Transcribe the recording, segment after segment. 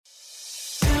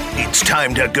It's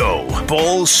time to go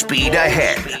Bull Speed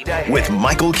Ahead with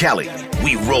Michael Kelly.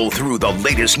 We roll through the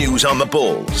latest news on the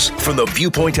Bulls from the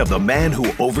viewpoint of the man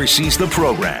who oversees the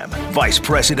program, Vice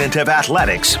President of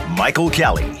Athletics, Michael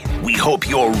Kelly. We hope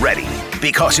you're ready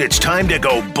because it's time to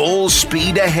go Bull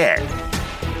Speed Ahead.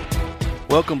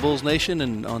 Welcome, Bulls Nation,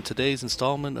 and on today's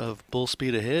installment of Bull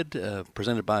Speed Ahead,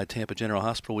 presented by Tampa General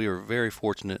Hospital, we are very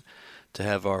fortunate to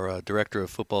have our Director of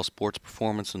Football Sports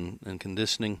Performance and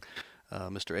Conditioning,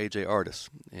 Mr. A.J. Artis,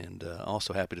 and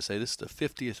also happy to say this is the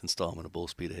 50th installment of Bull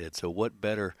Speed Ahead. So what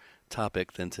better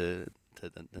topic than to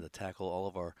tackle all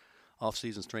of our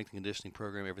off-season strength and conditioning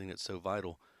program, everything that's so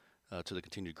vital to the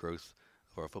continued growth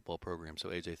of our football program.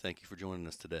 So A.J., thank you for joining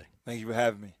us today. Thank you for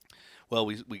having me. Well,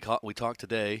 we talked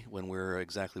today when we're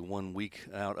exactly 1 week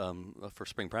out for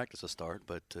spring practice to start,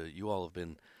 but you all have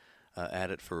been at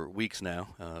it for weeks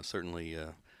now, certainly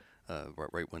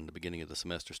right when the beginning of the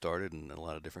semester started, and a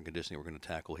lot of different conditioning we're going to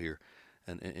tackle here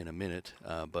in a minute.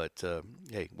 But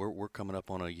hey, we're coming up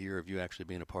on a year of you actually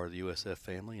being a part of the USF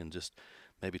family, and just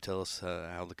maybe tell us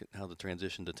how the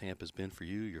transition to Tampa has been for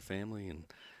you, your family,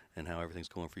 and how everything's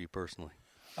going for you personally.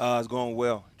 It's going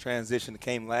well. Transition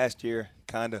came last year,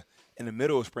 kind of in the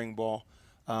middle of spring ball.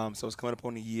 So it's coming up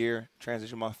on a year.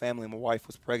 Transition my family. My wife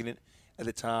was pregnant at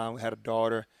the time. We had a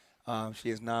daughter. She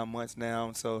is 9 months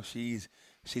now, so she's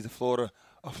a Florida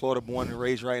born and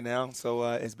raised right now. So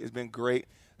it's been great.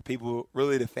 People,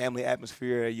 really, the family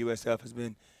atmosphere at USF has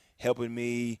been helping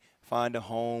me find a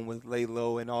home with lay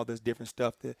low and all this different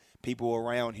stuff that people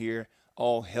around here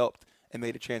all helped and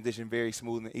made the transition very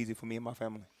smooth and easy for me and my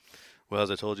family. Well, as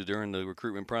I told you during the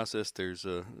recruitment process, there's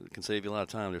can save you a lot of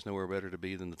time. There's nowhere better to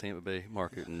be than the Tampa Bay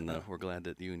market, and we're glad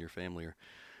that you and your family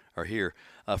are here.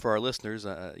 For our listeners,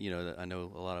 I know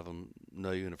a lot of them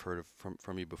know you and have heard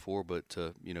from you before, but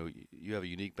you have a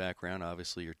unique background.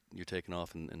 Obviously, you're taking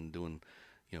off and doing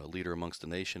a leader amongst the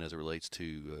nation as it relates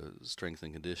to strength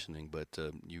and conditioning. But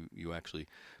you actually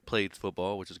played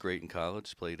football, which is great in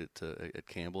college. Played at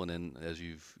Campbell, and then as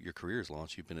your career has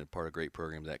launched, you've been a part of great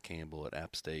programs at Campbell, at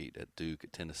App State, at Duke,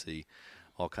 at Tennessee,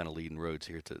 all kind of leading roads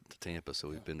here to Tampa. So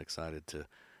we've been excited to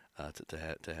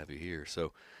have you here.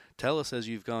 So tell us, as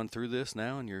you've gone through this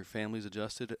now and your family's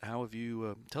adjusted, how have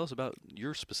you tell us about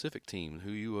your specific team,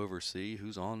 who you oversee,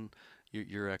 who's on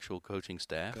your actual coaching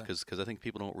staff, because I think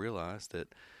people don't realize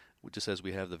that just as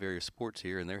we have the various sports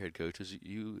here and their head coaches,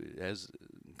 you as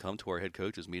come to our head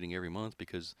coaches meeting every month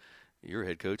because you're a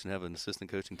head coach and have an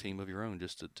assistant coaching team of your own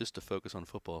just to focus on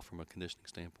football from a conditioning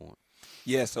standpoint.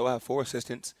 Yeah, so I have 4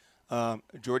 assistants,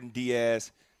 Jordan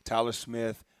Diaz, Tyler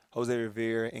Smith, Jose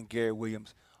Rivera, and Gary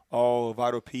Williams, all a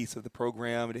vital piece of the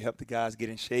program to help the guys get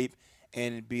in shape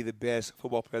and be the best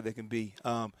football player they can be.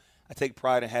 I take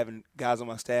pride in having guys on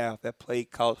my staff that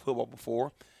played college football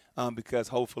before because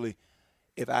hopefully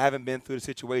if I haven't been through the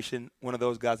situation, one of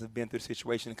those guys have been through the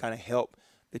situation to kind of help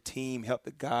the team, help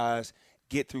the guys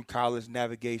get through college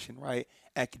navigation, right,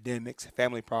 academics,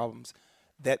 family problems.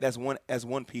 That's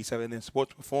one piece of it. And then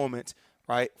sports performance,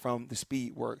 right, from the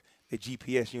speed work, the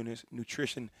GPS units,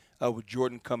 nutrition with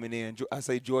Jordan coming in. I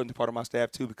say Jordan's part of my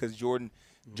staff too because Jordan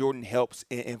helps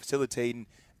in facilitating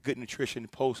good nutrition,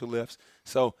 post lifts.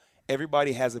 So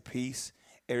everybody has a piece.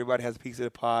 Everybody has a piece of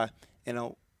the pie. And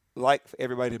I'd like for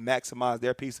everybody to maximize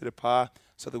their piece of the pie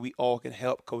so that we all can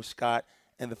help Coach Scott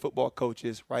and the football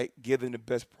coaches, right, give them the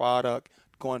best product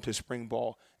going to spring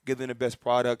ball, give them the best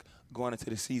product going into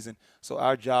the season. So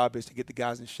our job is to get the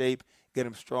guys in shape, get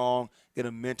them strong, get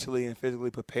them mentally and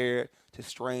physically prepared to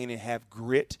strain and have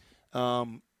grit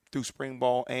through spring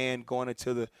ball and going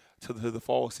into the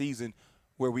fall season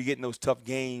where we get in those tough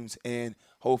games and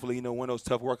hopefully, one of those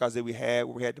tough workouts that we had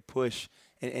where we had to push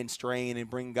and strain and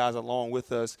bring guys along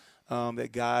with us, that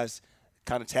guys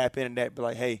kind of tap in and that be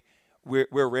like, hey, we're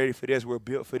ready for this. We're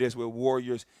built for this. We're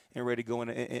warriors and ready to go in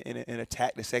and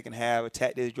attack the second half,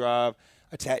 attack this drive,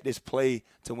 attack this play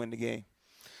to win the game.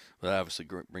 Well, that obviously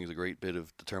brings a great bit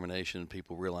of determination,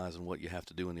 people realizing what you have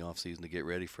to do in the offseason to get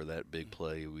ready for that big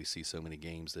play. We see so many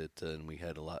games that and we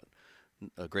had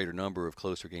a greater number of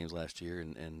closer games last year,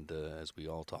 and as we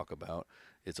all talk about,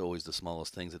 it's always the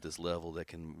smallest things at this level that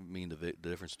can mean the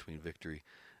difference between victory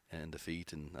and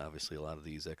defeat, and obviously a lot of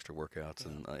these extra workouts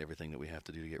and everything that we have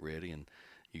to do to get ready. And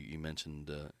you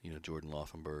mentioned Jordan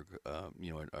Laufenberg,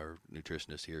 our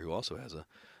nutritionist here, who also has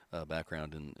a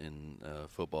background in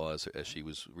football as she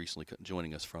was recently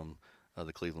joining us from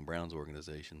the Cleveland Browns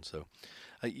organization. So,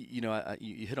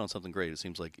 you hit on something great. It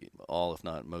seems like all, if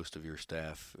not most, of your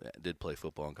staff did play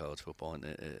football in college football,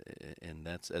 and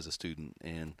that's as a student.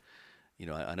 And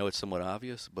I know it's somewhat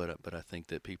obvious, but I think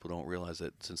that people don't realize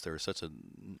that since there is such a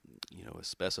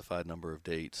specified number of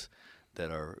dates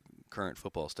that our current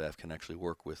football staff can actually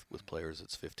work with players.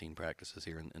 It's 15 practices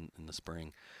here in the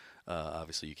spring.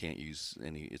 Obviously, you can't use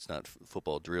any. It's not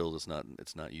football drills.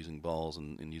 It's not using balls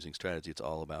and using strategy. It's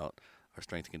all about our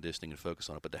strength and conditioning and focus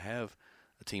on it. But to have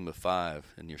a team of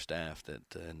 5 in your staff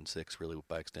and 6 really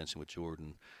by extension with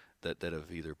Jordan that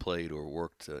have either played or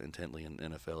worked intently in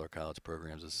NFL or college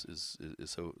programs is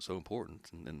so important.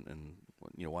 And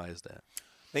why is that?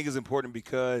 I think it's important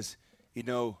because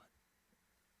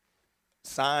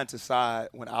science aside,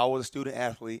 when I was a student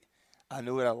athlete, I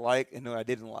knew what I liked and knew what I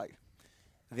didn't like.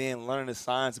 Then learning the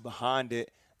science behind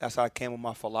it, that's how I came with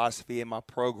my philosophy and my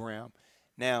program.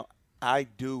 Now,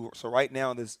 so right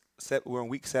now, we're in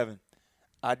week 7.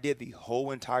 I did the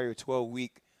whole entire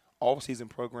 12-week off-season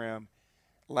program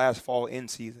last fall in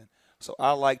season. So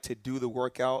I like to do the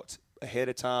workouts ahead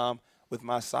of time with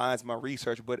my science, my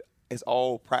research, but it's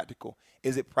all practical.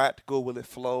 Is it practical? Will it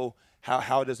flow?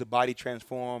 How does the body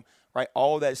transform? Right?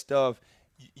 All that stuff,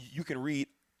 you can read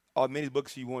as many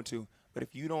books you want to, but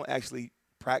if you don't actually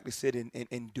practice it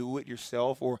and do it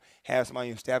yourself or have somebody on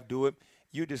your staff do it,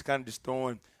 you're just kind of just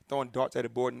throwing darts at a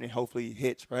board and then hopefully it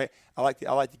hits, right? I like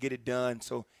to get it done.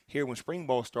 So here when spring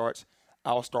ball starts,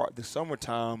 I'll start the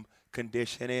summertime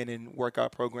conditioning and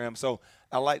workout program. So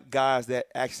I like guys that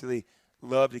actually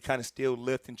love to kind of still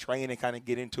lift and train and kind of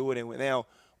get into it. And now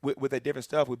with that different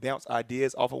stuff, we bounce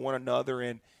ideas off of one another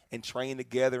and train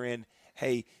together. And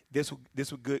hey, this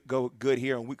would go good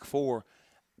here in week 4.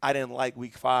 I didn't like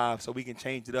week 5, so we can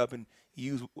change it up and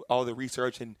use all the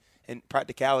research and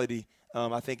practicality.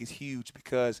 I think is huge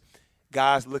because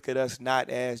guys look at us not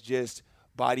as just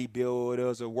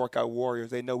bodybuilders or workout warriors.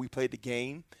 They know we played the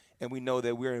game, and we know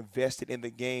that we're invested in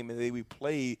the game and that we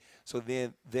played. So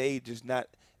then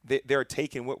they're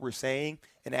taking what we're saying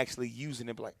and actually using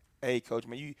it. Like, hey, coach,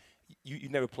 man, you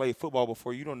never played football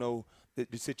before. You don't know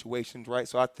the situations, right?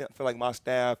 So I feel like my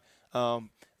staff, one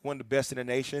of the best in the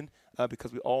nation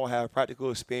because we all have practical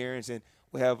experience and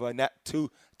we have a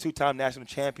two-time national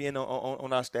champion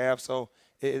on our staff. So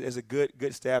it's a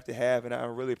good staff to have, and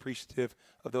I'm really appreciative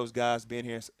of those guys being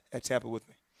here at Tampa with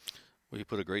me. Well, you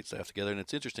put a great staff together, and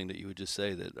it's interesting that you would just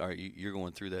say that you're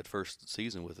going through that first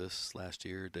season with us last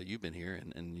year that you've been here,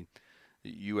 and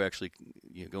you actually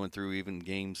going through even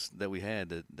games that we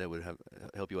had that would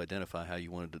help you identify how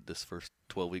you wanted this first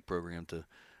 12-week program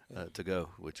to go,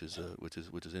 which is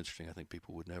interesting. I think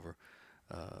people would never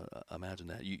imagine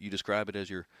that. You describe it as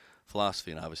your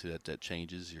philosophy, and obviously that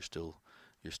changes. You're still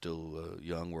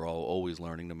young. We're all always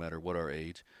learning, no matter what our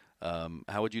age.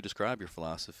 How would you describe your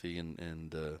philosophy,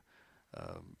 and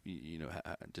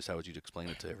just how would you explain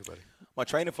it to everybody? My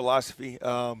training philosophy,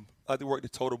 I like to work the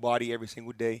total body every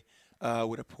single day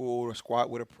with a pull, a squat,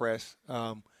 with a press,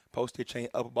 posterior chain,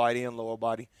 upper body and lower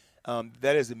body.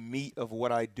 That is the meat of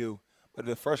what I do. But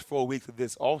the first 4 weeks of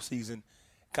this off season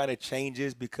kind of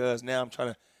changes because now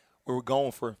we're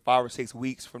going for 5 or 6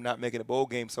 weeks from not making a bowl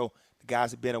game. So the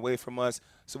guys have been away from us.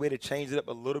 So we had to change it up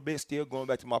a little bit, still going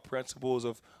back to my principles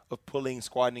of pulling,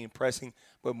 squatting, and pressing,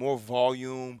 but more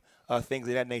volume, things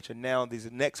of that nature. Now,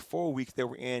 these next 4 weeks that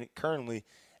we're in currently,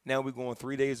 now we're going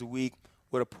 3 days a week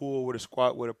with a pull, with a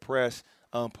squat, with a press,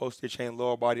 posterior chain,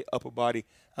 lower body, upper body.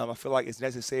 I feel like it's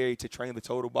necessary to train the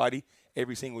total body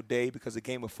every single day because the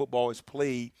game of football is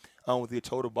played with your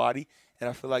total body. And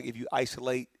I feel like if you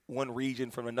isolate one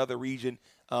region from another region,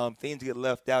 things get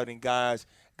left out, and guys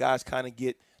kind of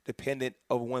get dependent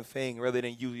of one thing rather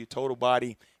than use your total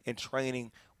body in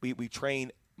training. We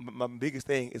train. My biggest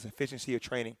thing is efficiency of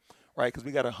training, right? Because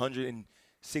we got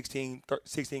 16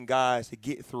 guys to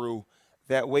get through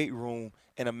that weight room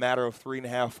in a matter of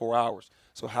 3.5, 4 hours.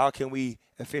 So how can we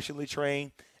efficiently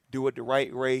train, do it the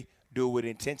right way, do it with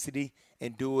intensity,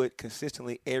 and do it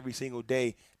consistently every single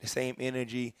day, the same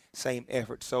energy, same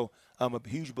effort. So I'm a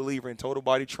huge believer in total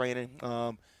body training,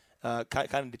 kind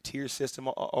of the tier system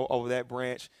over that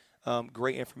branch.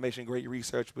 Great information, great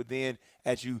research. But then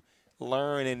as you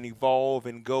learn and evolve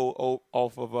and go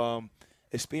off of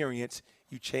experience,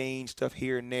 you change stuff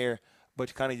here and there.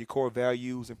 But kind of your core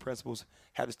values and principles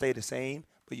have to stay the same,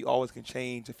 but you always can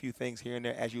change a few things here and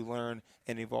there as you learn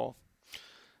and evolve.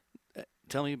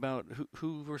 Tell me about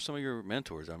who were some of your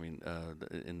mentors. I mean,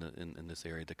 in this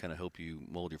area to kind of help you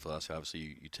mold your philosophy.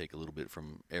 Obviously, you take a little bit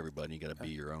from everybody. You got to be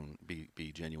your own,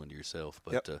 be genuine to yourself.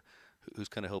 But who's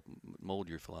kind of helped mold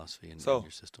your philosophy and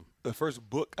your system? The first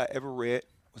book I ever read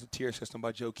was The Tier System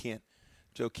by Joe Kent.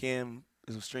 Joe Kent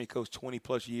is a strength coach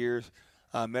 20-plus years.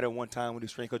 I met him one time when the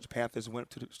strength coach of Panthers, went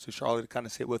to Charlotte to kind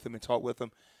of sit with him and talk with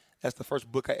him. That's the first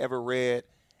book I ever read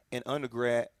in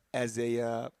undergrad as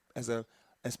a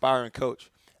aspiring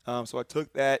coach. So I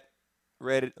took that,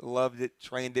 read it, loved it,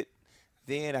 trained it.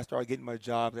 Then I started getting my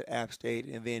jobs at App State,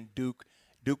 and then Duke.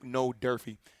 Duke No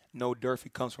Durfee. No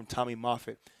Durfee comes from Tommy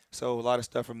Moffitt. So a lot of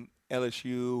stuff from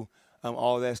LSU,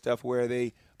 all that stuff where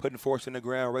they putting force in the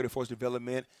ground, ready force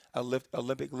development,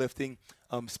 Olympic lifting,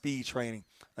 speed training.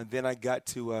 And then I got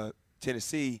to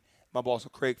Tennessee. My boss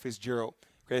was Craig Fitzgerald.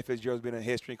 Craig Fitzgerald's been a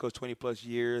head strength coach 20-plus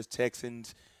years,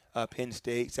 Texans, Penn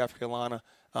State, South Carolina.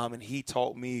 And he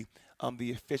taught me the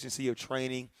efficiency of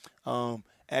training,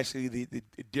 actually the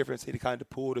difference in the kind of the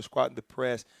pull, the squat, and the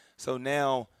press. So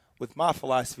now with my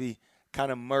philosophy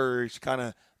kind of merged, kind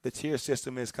of the tier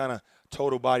system is kind of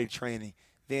total body training.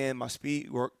 Then my speed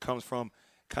work comes from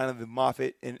kind of the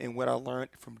Moffitt and what I learned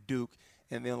from Duke.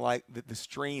 And then like the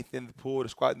strength and the pull, the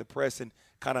squat, and the press, and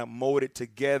kind of mold it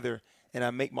together. And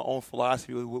I make my own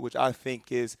philosophy, which I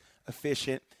think is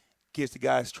efficient, gets the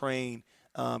guys trained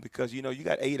because, you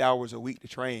got 8 hours a week to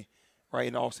train, right,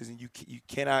 in the offseason. You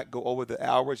cannot go over the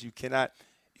hours.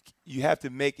 You have to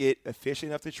make it efficient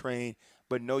enough to train,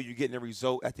 but know you're getting a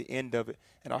result at the end of it.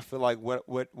 And I feel like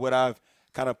what I've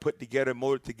kind of put together,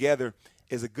 molded together,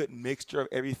 is a good mixture of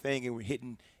everything, and we're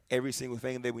hitting every single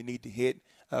thing that we need to hit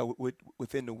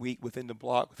within the week, within the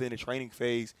block, within the training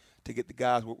phase to get the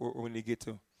guys where we need to get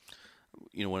to.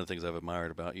 One of the things I've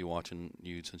admired about you watching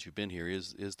you since you've been here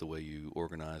is the way you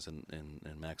organize and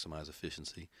maximize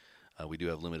efficiency. We do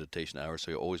have limitation hours,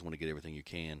 so you always want to get everything you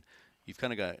can. You've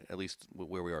kind of got, at least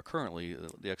where we are currently,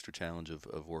 the extra challenge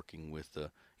of working with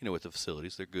with the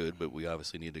facilities. They're good, but we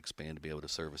obviously need to expand to be able to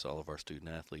service all of our student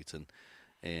athletes.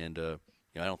 And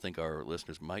I don't think our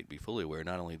listeners might be fully aware,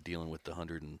 not only dealing with the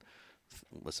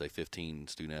 15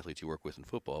 student athletes you work with in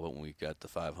football, but when we've got the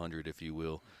 500, if you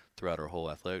will, throughout our whole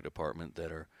athletic department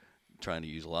that are trying to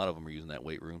use, a lot of them are using that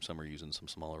weight room. Some are using some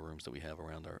smaller rooms that we have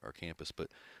around our campus.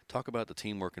 But talk about the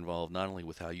teamwork involved, not only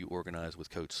with how you organize with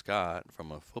Coach Scott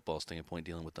from a football standpoint,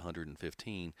 dealing with the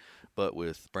 115, but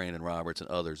with Brandon Roberts and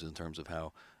others in terms of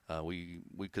how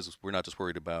because we're not just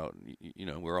worried about,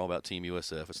 we're all about Team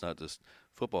USF. It's not just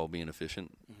football being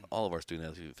efficient. Mm-hmm. All of our student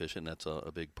athletes are efficient. That's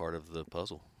a big part of the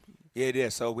puzzle. Yeah, it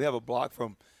is. So we have a block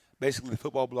from basically the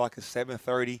football block is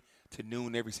 7:30 to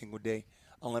noon every single day.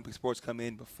 Olympic sports come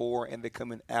in before and they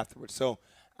come in afterwards. So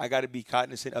I got to be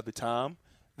cognizant of the time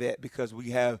that because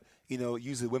we have,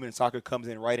 usually women's soccer comes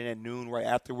in right in at noon, right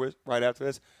after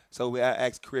us. So I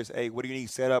asked Chris, hey, what do you need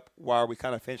set up while we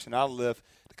kind of finishing our lift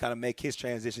to kind of make his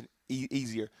transition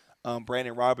easier?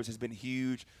 Brandon Roberts has been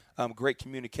huge. Great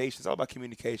communication. It's all about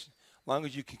communication. As long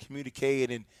as you can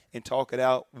communicate and talk it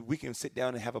out, we can sit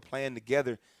down and have a plan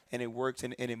together, and it works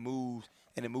and it moves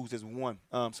as one.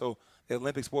 So the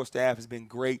Olympic sports staff has been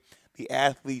great. The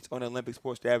athletes on the Olympic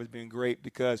sports staff has been great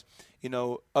because,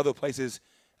 other places,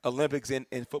 Olympics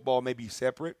and football may be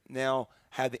separate. Now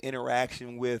have the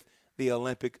interaction with the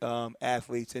Olympic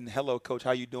athletes. And hello, coach,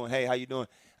 how you doing? Hey, how you doing?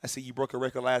 I see you broke a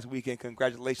record last weekend.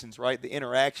 Congratulations, right? The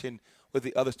interaction with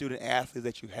the other student athletes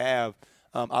that you have,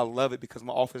 I love it because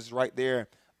my office is right there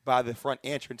by the front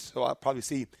entrance. So I probably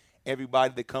see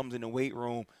everybody that comes in the weight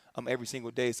room every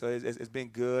single day. So it's been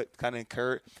good, kind of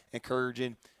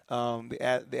encouraging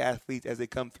the athletes as they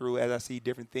come through, as I see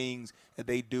different things that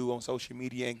they do on social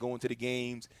media and going to the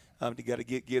games. To got to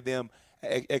give them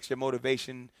extra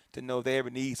motivation to know if they ever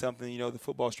need something. The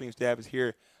football stream staff is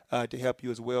here to help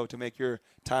you as well, to make your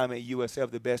time at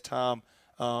USF the best time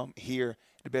here,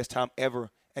 the best time ever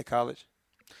at college.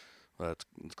 Well,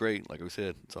 it's great. Like we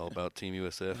said, it's all about Team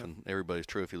USF, and everybody's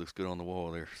trophy looks good on the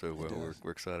wall there. So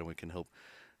we're excited we can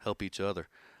help each other.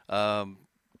 In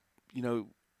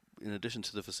addition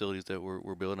to the facilities that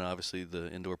we're building, obviously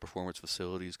the indoor performance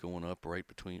facilities going up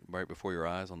right before your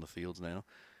eyes on the fields now.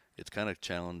 It's kind of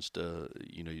challenged,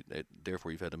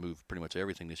 therefore you've had to move pretty much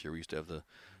everything this year. We used to have the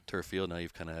turf field. Now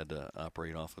you've kind of had to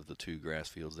operate off of the 2 grass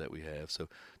fields that we have. So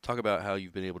talk about how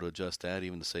you've been able to adjust that,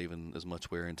 even to saving as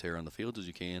much wear and tear on the fields as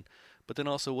you can. But then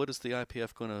also, what is the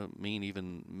IPF going to mean,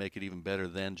 even make it even better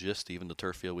than just even the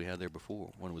turf field we had there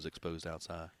before when it was exposed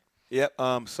outside? Yep.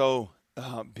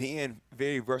 Being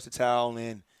very versatile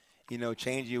and,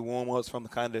 changing your warm-ups from the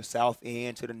kind of south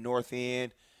end to the north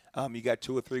end. You got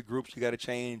 2 or 3 groups. You got to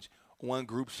change. One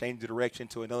group change the direction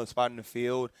to another spot in the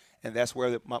field, and that's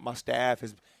where my staff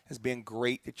has been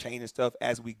great to change the stuff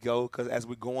as we go. Because as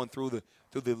we're going through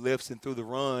the lifts and through the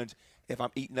runs, if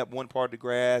I'm eating up one part of the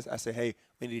grass, I say, hey,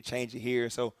 we need to change it here.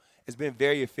 So it's been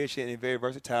very efficient and very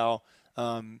versatile,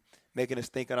 making us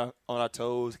think on our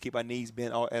toes, keep our knees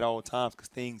bent at all times because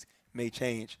things may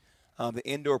change. The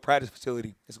indoor practice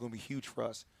facility is going to be huge for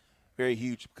us, very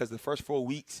huge, because the first 4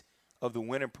 weeks of the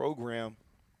winter program,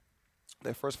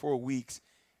 it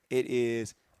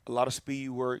is a lot of speed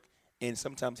work, and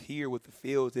sometimes here with the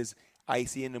fields is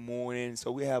icy in the morning.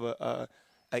 So we have a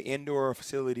indoor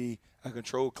facility, a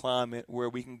controlled climate where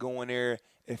we can go in there,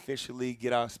 efficiently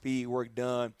get our speed work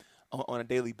done on a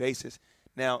daily basis.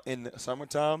 Now, in the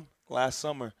summertime, last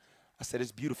summer, I said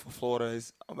it's beautiful. Florida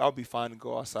I'll be fine to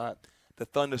go outside. The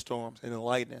thunderstorms and the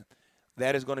lightning,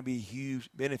 that is going to be a huge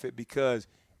benefit because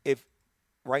if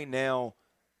right now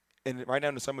in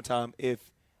the summertime, if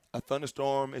a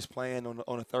thunderstorm is playing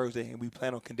on a Thursday and we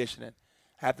plan on conditioning,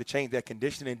 I have to change that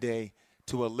conditioning day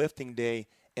to a lifting day,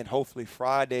 and hopefully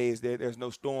Fridays there's no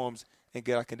storms and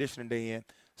get our conditioning day in.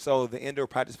 So the indoor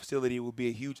practice facility will be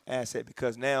a huge asset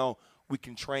because now we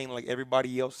can train like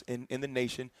everybody else in the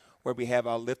nation, where we have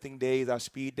our lifting days, our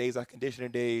speed days, our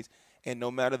conditioning days, and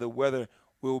no matter the weather,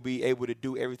 we'll be able to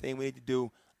do everything we need to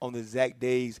do on the exact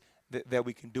days that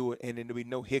we can do it, and then there'll be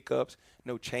no hiccups,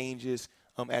 no changes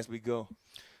as we go.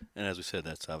 And as we said,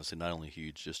 that's obviously not only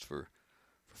huge just for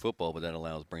football, but that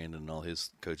allows Brandon and all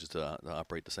his coaches to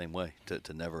operate the same way,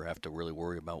 to never have to really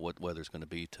worry about what weather's going to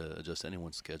be, to adjust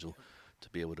anyone's schedule, to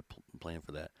be able to plan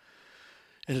for that.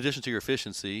 In addition to your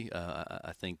efficiency,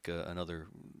 I think another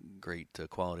great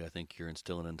quality I think you're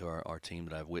instilling into our team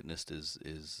that I've witnessed is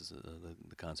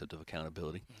the concept of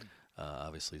accountability. Mm-hmm.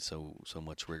 Obviously, so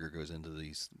much rigor goes into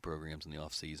these programs in the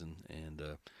off season, and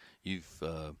you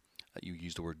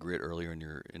used the word grit earlier in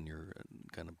your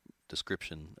kind of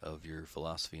description of your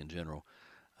philosophy in general.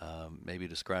 Maybe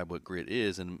describe what grit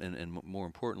is, and more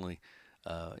importantly,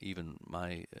 even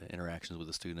my interactions with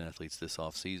the student athletes this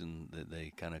off season, that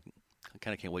they kind of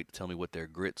can't wait to tell me what their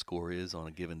grit score is on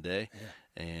a given day,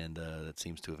 and that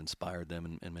seems to have inspired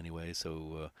them in many ways.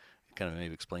 So kind of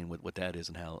maybe explain what that is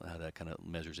and how that kind of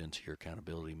measures into your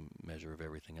accountability measure of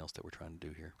everything else that we're trying to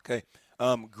do here. Okay.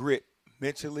 Grit,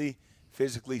 mentally,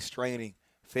 physically straining,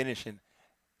 finishing.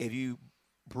 If you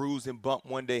bruise and bump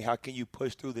one day, how can you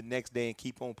push through the next day and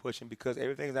keep on pushing? Because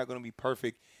everything's not going to be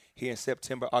perfect here in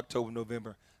September, October,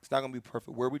 November. It's not going to be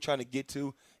perfect. Where we're trying to get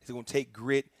to is going to take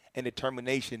grit and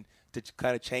determination to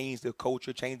kind of change the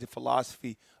culture, change the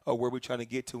philosophy of where we're trying to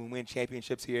get to and win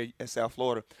championships here at South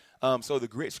Florida. So the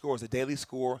grit score is a daily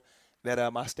score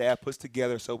that my staff puts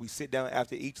together. So we sit down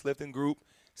after each lifting group,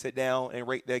 sit down and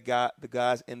rate the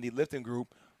guys in the lifting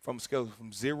group from scale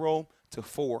from 0 to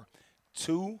 4.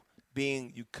 2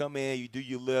 being you come in, you do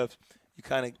your lift, you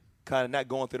kind of not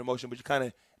going through the motion, but you kind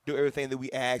of do everything that we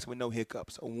ask with no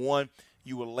hiccups. 1,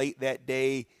 you were late that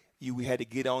day. We had to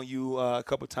get on you a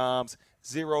couple times.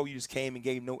 0, you just came and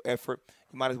gave no effort.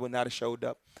 You might as well not have showed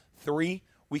up. 3,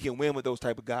 we can win with those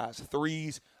type of guys.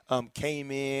 3s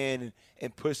came in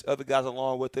and pushed other guys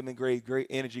along with them in great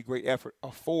energy, great effort.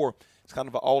 A 4, it's kind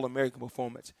of an all-American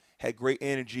performance. Had great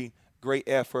energy, great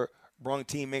effort, brought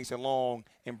teammates along,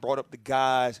 and brought up the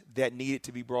guys that needed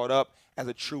to be brought up as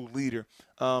a true leader.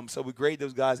 So we grade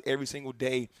those guys every single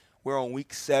day. We're on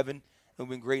week 7. We've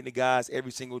been grading the guys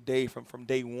every single day from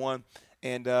day 1.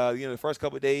 And, the first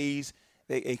couple of days,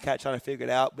 they kind of trying to figure it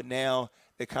out, but now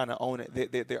they kind of own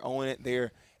it. They're owning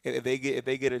it. If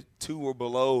they get a 2 or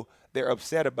below, they're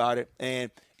upset about it.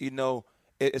 And,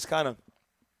 it's kind of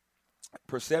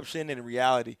perception and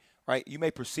reality, right? You may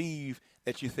perceive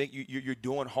that you think you're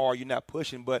doing hard, you're not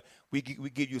pushing, but we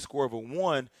give you a score of a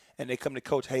 1, and they come to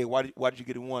coach, hey, why did you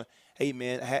get a 1? Hey,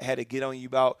 man, I had to get on you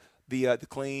about the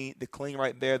clean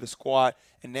right there, the squat,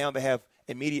 and now they have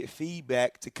immediate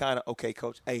feedback to kind of, okay,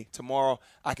 coach, hey, tomorrow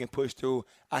I can push through,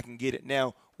 I can get it.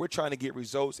 Now we're trying to get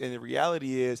results, and the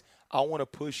reality is I want to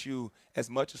push you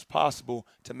as much as possible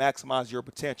to maximize your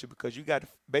potential, because you got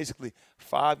basically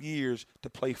 5 years to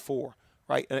play 4,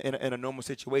 right, in a normal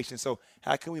situation. So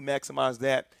how can we maximize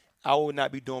that? I would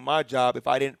not be doing my job if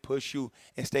I didn't push you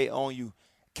and stay on you.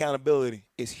 Accountability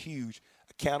is huge.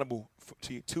 Accountable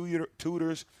to your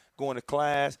tutors, going to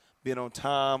class, being on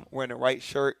time, wearing the right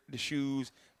shirt, the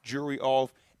shoes, jewelry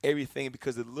off, everything,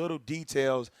 because the little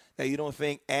details that you don't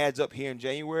think adds up here in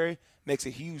January makes a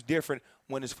huge difference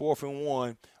when it's 4th and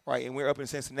 1, right? And we're up in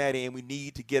Cincinnati and we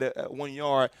need to get a 1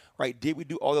 yard, right? Did we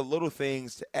do all the little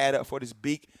things to add up for this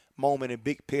big moment and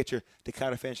big picture to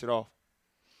kind of finish it off?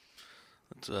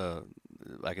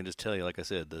 I can just tell you, like I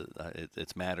said,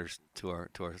 it matters to our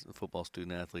football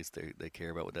student athletes. They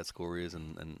care about what that score is,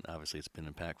 and obviously it's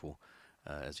been impactful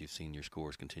as you've seen your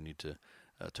scores continue to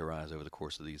rise over the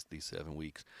course of these 7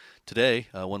 weeks. Today,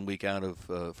 1 week out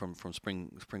of from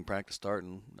spring practice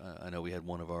starting, I know we had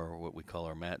one of our what we call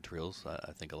our mat drills.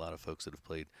 I think a lot of folks that have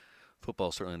played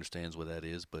football certainly understands what that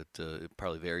is, but it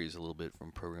probably varies a little bit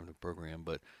from program to program.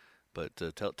 But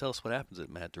tell us what happens at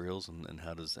mat drills and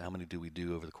how many do we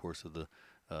do over the course of the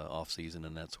off season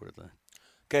and that sort of thing.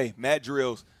 Okay, mat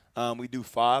drills. We do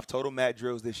 5 total mat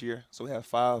drills this year. So we have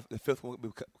 5. The 5th one will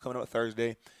be coming up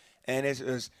Thursday. And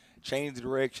it's change the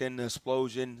direction, the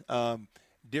explosion,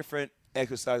 different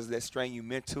exercises that strain you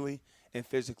mentally and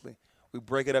physically. We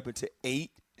break it up into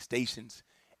 8 stations.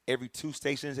 Every 2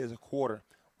 stations is a quarter.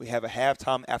 We have a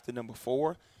halftime after number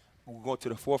 4. We're going to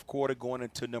the fourth quarter, going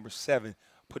into number 7.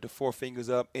 Put the 4 fingers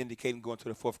up, indicating going to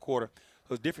the fourth quarter.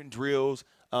 So different drills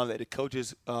that the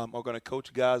coaches are going to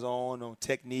coach guys on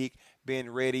technique, being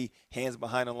ready, hands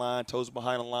behind the line, toes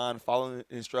behind the line, following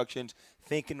the instructions,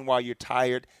 thinking while you're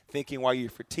tired, thinking while you're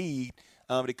fatigued,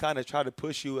 to kind of try to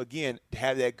push you, again, to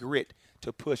have that grit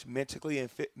to push mentally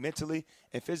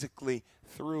and physically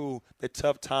through the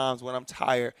tough times when I'm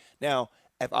tired. Now,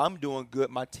 if I'm doing good,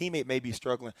 my teammate may be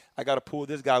struggling. I got to pull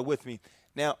this guy with me.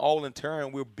 Now, all in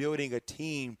turn, we're building a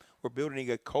team. We're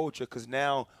building a culture because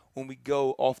now when we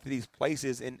go off to these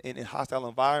places in hostile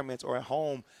environments or at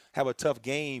home, have a tough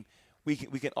game, we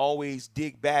can always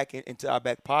dig back into our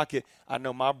back pocket. I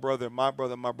know my brother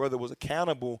was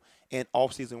accountable in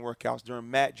off-season workouts during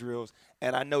mat drills,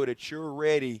 and I know that you're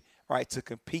ready, right, to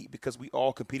compete because we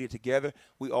all competed together.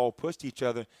 We all pushed each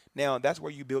other. Now, that's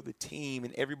where you build the team,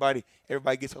 and everybody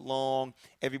gets along.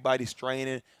 Everybody's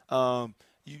training.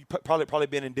 You probably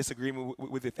been in disagreement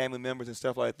with your family members and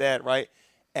stuff like that, right?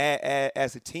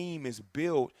 As a team is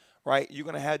built, right, you're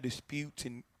going to have disputes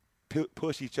and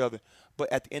push each other.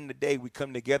 But at the end of the day, we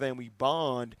come together and we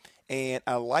bond, and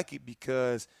I like it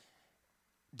because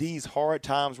these hard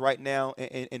times right now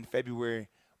in February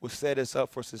will set us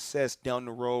up for success down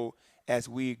the road as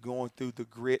we're going through the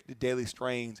grit, the daily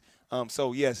strains.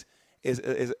 So, yes,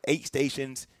 it's 8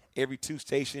 stations. Every 2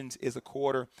 stations is a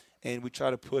quarter, and we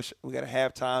try to push. We got a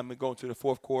halftime and go into the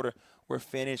fourth quarter. We're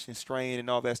finished and strained and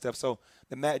all that stuff. So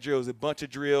the mat drill is a bunch of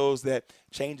drills that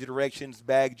change the directions,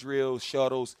 bag drills,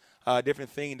 shuttles,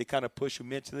 different things to kind of push you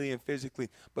mentally and physically,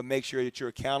 but make sure that you're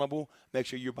accountable, make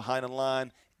sure you're behind the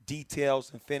line,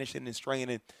 details and finishing and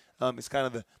straining. It's kind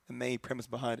of the main premise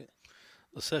behind it.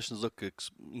 The sessions look,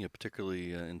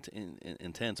 particularly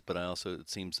intense, but it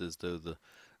seems as though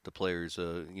the players,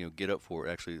 get up for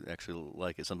it. Actually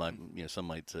like it. Sometimes, some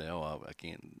might say, "Oh, I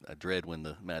can't. I dread when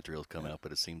the mat drills come out."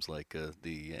 But it seems like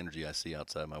the energy I see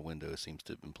outside my window seems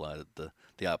to imply that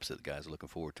the opposite. The guys are looking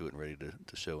forward to it and ready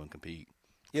to show and compete.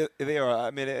 Yeah, they are.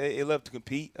 I mean, they love to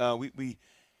compete. We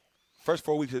first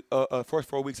 4 weeks of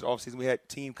the off season, we had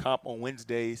team comp on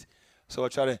Wednesdays, so I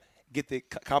try to get the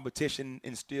competition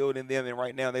instilled in them. And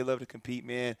right now, they love to compete,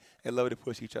 man. They love to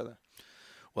push each other.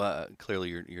 Well, clearly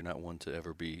you're not one to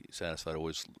ever be satisfied.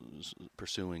 Always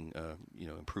pursuing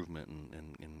improvement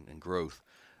and growth.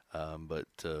 But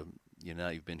now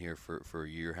you've been here for a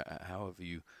year.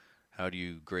 How do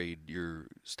you grade your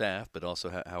staff? But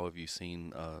also how have you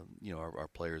seen our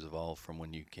players evolve from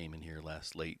when you came in here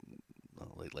late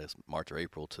last March or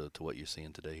April to what you're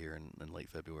seeing today here in late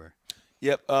February?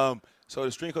 Yep. So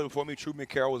the strength coach before me, Truman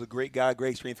Carroll, was a great guy,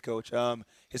 great strength coach.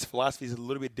 His philosophy is a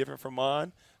little bit different from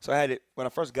mine. So I had it when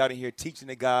I first got in here, teaching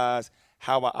the guys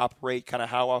how I operate, kind of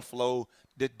how I flow,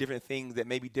 different things that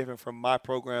may be different from my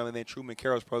program and then Truman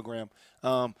Carroll's program.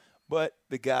 But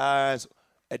the guys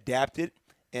adapted,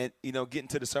 and getting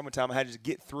to the summertime, I had to just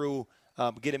get through,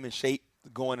 get them in shape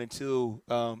going into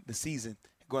the season,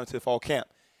 going into the fall camp.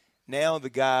 Now the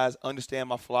guys understand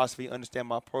my philosophy, understand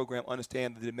my program,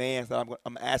 understand the demands that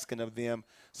I'm asking of them.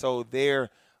 So they are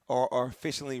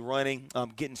efficiently running,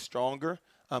 getting stronger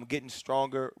by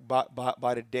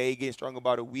the day, getting stronger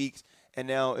by the weeks. And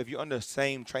now if you're under the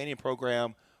same training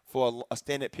program for a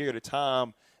standard period of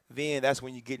time, then that's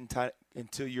when you get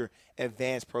into your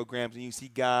advanced programs and you see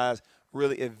guys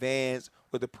really advance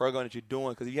with the program that you're doing.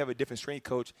 Because if you have a different strength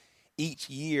coach each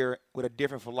year with a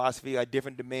different philosophy, a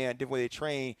different demand, different way they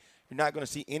train, you're not going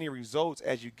to see any results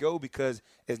as you go because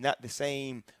it's not the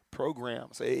same program.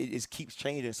 So it keeps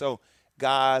changing. So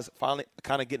guys finally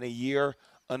kind of getting a year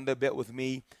under the belt with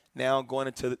me. Now going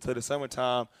into the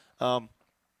summertime, my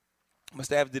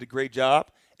staff did a great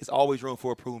job. It's always room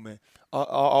for improvement.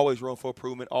 Always room for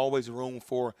improvement. Always room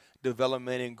for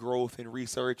development and growth and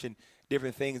research and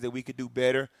different things that we could do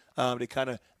better to kind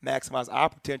of maximize our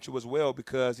potential as well.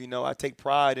 Because I take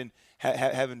pride in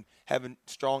having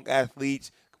strong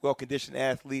athletes, well-conditioned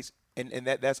athletes, and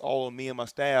that's all on me and my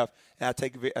staff. And I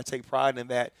take pride in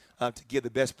that to give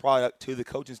the best product to the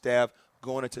coaching staff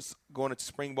going into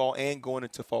spring ball and going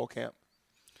into fall camp.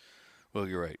 Well,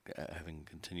 you're right. Having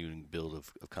continuing build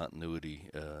of continuity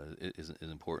is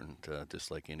important.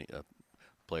 Just like any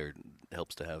player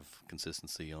helps to have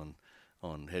consistency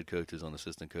on head coaches, on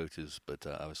assistant coaches, but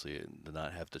obviously to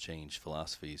not have to change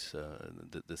philosophies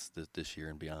this year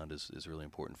and beyond is really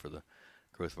important for the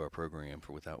growth of our program,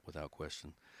 without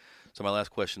question. So my last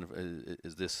question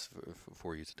is this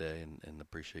for you today, and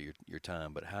appreciate your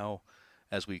time. But how,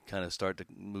 as we kind of start to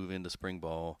move into spring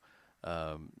ball,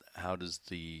 how does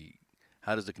the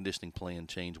conditioning plan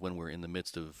change when we're in the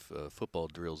midst of football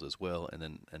drills as well, and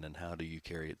then how do you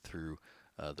carry it through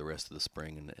the rest of the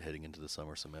spring and heading into the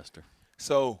summer semester?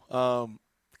 So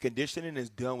conditioning is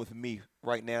done with me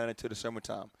right now into the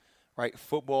summertime, right?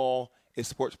 Football is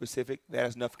sport specific. That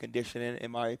is enough conditioning,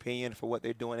 in my opinion, for what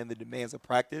they're doing and the demands of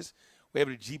practice. We have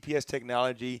the GPS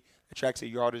technology, the tracks of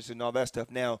yardage and all that stuff.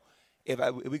 Now, if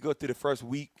we go through the first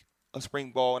week of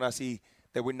spring ball and I see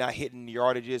that we're not hitting the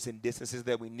yardages and distances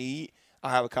that we need, I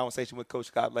have a conversation with Coach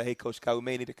Scott, like, hey, Coach Scott, we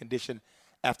may need to condition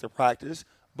after practice.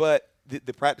 But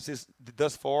the practices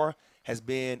thus far has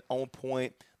been on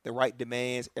point, the right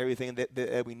demands, everything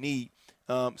that we need.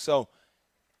 So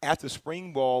after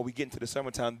spring ball, we get into the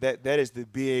summertime. That is the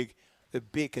big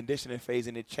conditioning phase,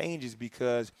 and it changes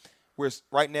because we're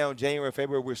right now in January,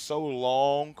 February, we're so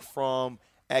long from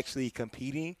actually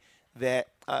competing that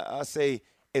I say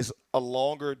it's a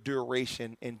longer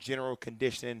duration in general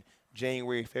conditioning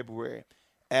January, February.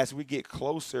 As we get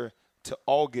closer to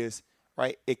August,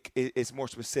 right, it's more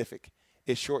specific.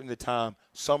 It shortens the time.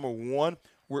 Summer 1,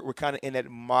 we're kind of in that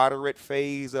moderate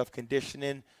phase of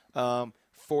conditioning,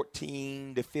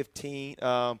 14 to 15,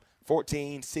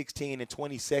 14, 16, and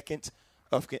 20 seconds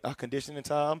of conditioning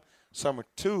time. Summer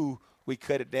 2, we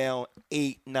cut it down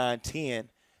 8, 9, 10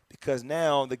 because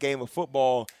now the game of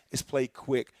football is played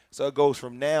quick. So it goes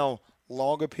from now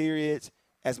longer periods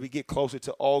as we get closer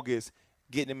to August,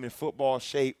 getting them in football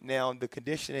shape. Now the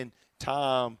conditioning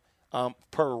time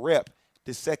per rep,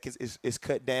 the seconds is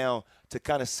cut down to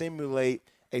kind of simulate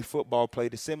a football play,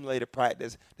 to simulate a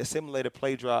practice, to simulate a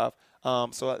play drive.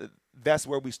 So that's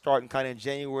where we start in kind of in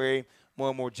January, more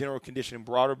and more general conditioning,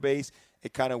 broader base,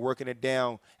 and kind of working it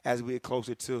down as we get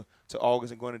closer to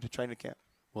August and going into training camp.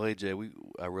 Well, AJ,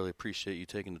 I really appreciate you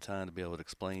taking the time to be able to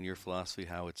explain your philosophy,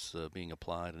 how it's being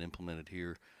applied and implemented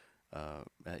here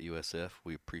at USF.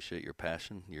 We appreciate your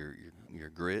passion, your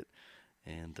grit,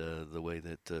 and the way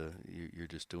that you're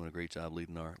just doing a great job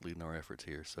leading our efforts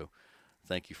here. So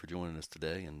thank you for joining us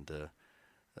today. And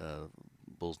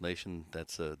Bulls Nation,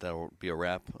 that'll be a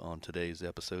wrap on today's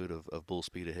episode of Bull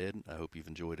Speed Ahead. I hope you've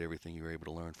enjoyed everything you were able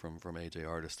to learn from AJ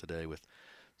Artis today with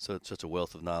such a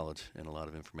wealth of knowledge and a lot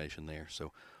of information there.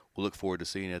 So we'll look forward to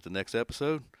seeing you at the next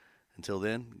episode. Until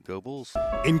then, go Bulls.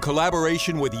 In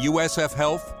collaboration with USF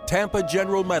Health, Tampa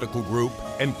General Medical Group,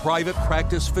 and private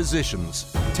practice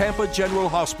physicians, Tampa General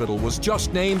Hospital was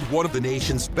just named one of the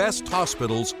nation's best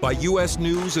hospitals by U.S.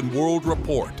 News and World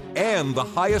Report, and the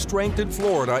highest ranked in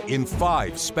Florida in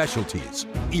 5 specialties: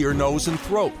 ear, nose, and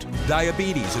throat,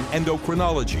 diabetes and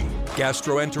endocrinology,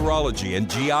 gastroenterology and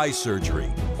GI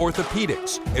surgery,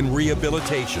 orthopedics, and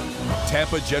rehabilitation.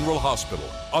 Tampa General Hospital.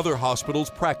 Other hospitals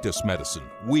practice medicine.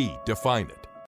 We define it.